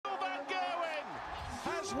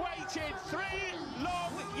He's waited 3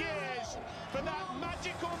 long years for that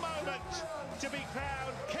magical moment to be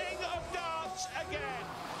crowned King of Darts again.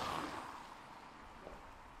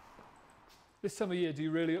 This time of year, do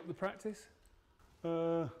you really up the practice?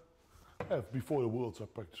 Yeah, before the Worlds I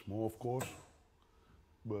practice more, of course.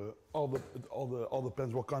 But all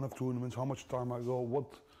depends what kind of tournaments, how much time I go, what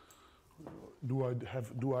do I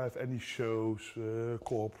have any shows,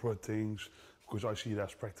 corporate things, because I see it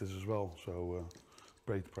as practice as well, so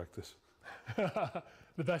great practice.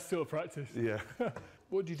 The best sort of practice? Yeah.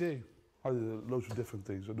 What do you do? I do loads of different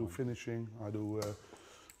things. I do finishing, I do,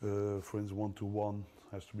 for instance, 1-to-1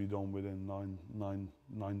 has to be done within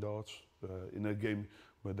nine darts in a game,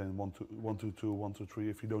 but then 1-2, 1-3,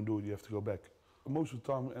 if you don't do it, you have to go back. Most of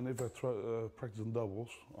the time, and if I practice on doubles,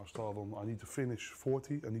 I need to finish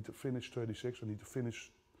 40, I need to finish 36, I need to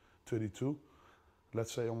finish 32.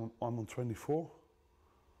 Let's say I'm on 24,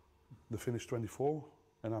 the finish 24,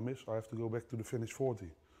 and I miss, I have to go back to the finish 40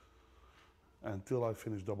 until I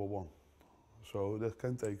finish double one. So that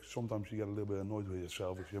can take, sometimes you get a little bit annoyed with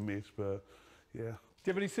yourself if you miss, but yeah. Do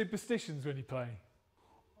you have any superstitions when you play?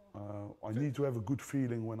 I need to have a good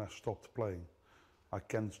feeling when I stopped playing. I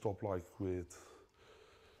can't stop like with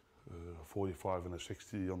 45 and a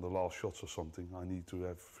 60 on the last shots or something. I need to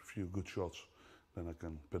have a few good shots, then I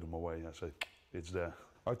can put them away and say, it's there.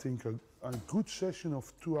 I think a good session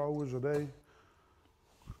of 2 hours a day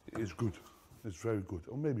is good. It's very good.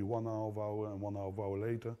 Or maybe 1.5 hour and 1.5 hour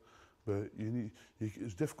later. But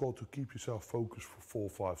it's difficult to keep yourself focused for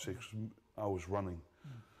 4, 5, 6 hours running.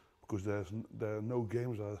 Because there are no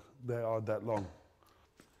games that are that long.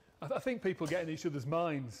 I think people get in each other's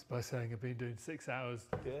minds by saying I've been doing 6 hours.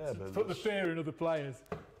 Yeah, but put the fear in other players.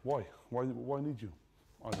 Why? Why need you?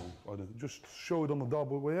 I don't. Just show it on the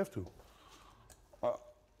double where you have to.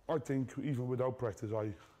 I think even without practice,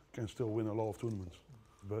 I can still win a lot of tournaments.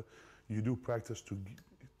 But you do practice to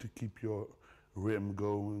keep your rhythm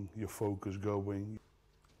going, your focus going.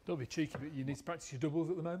 Don't be cheeky, but you need to practice your doubles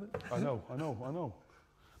at the moment. I know.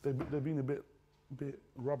 They've been a bit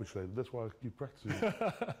rubbish lately. That's why I keep practicing.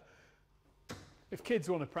 If kids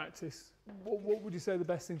want to practice, what would you say the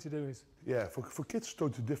best thing to do is? Yeah, for kids it's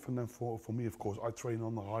totally different than for me, of course. I train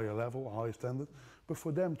on a higher level, a higher standard. But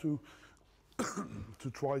for them to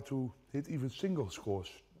try to hit even single scores,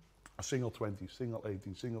 a single 20, single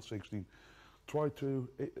 18, single 16, try to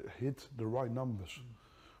hit the right numbers.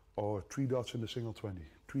 Or 3 dots in the single 20,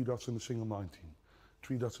 3 dots in the single 19,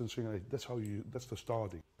 3 dots in the single 8. That's the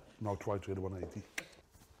starting. Now try to hit 180.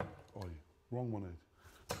 Oh, wrong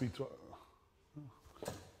 180.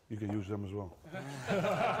 You can use them as well.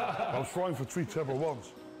 I was trying for 3 treble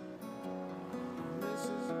ones.